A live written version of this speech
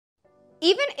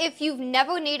Even if you've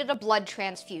never needed a blood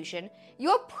transfusion,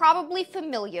 you're probably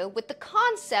familiar with the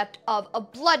concept of a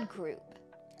blood group.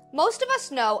 Most of us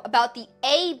know about the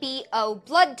ABO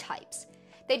blood types.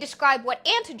 They describe what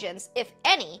antigens, if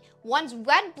any, one's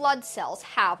red blood cells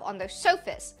have on their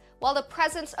surface, while the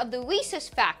presence of the rhesus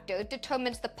factor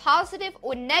determines the positive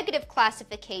or negative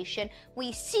classification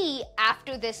we see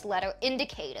after this letter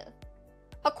indicator.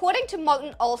 According to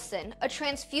Martin Olsen, a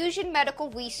transfusion medical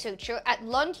researcher at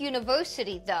Lund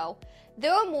University, though,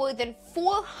 there are more than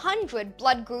 400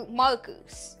 blood group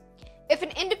markers. If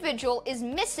an individual is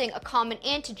missing a common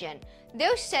antigen,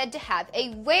 they're said to have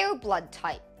a rare blood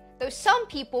type, though some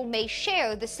people may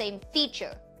share the same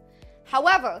feature.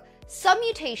 However, some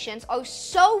mutations are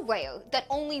so rare that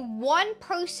only one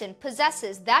person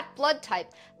possesses that blood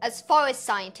type as far as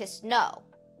scientists know.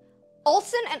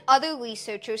 Olsen and other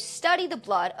researchers study the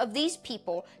blood of these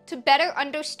people to better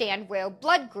understand rare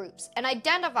blood groups and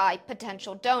identify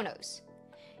potential donors.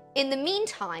 In the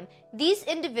meantime, these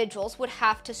individuals would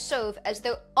have to serve as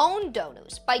their own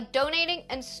donors by donating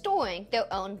and storing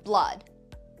their own blood.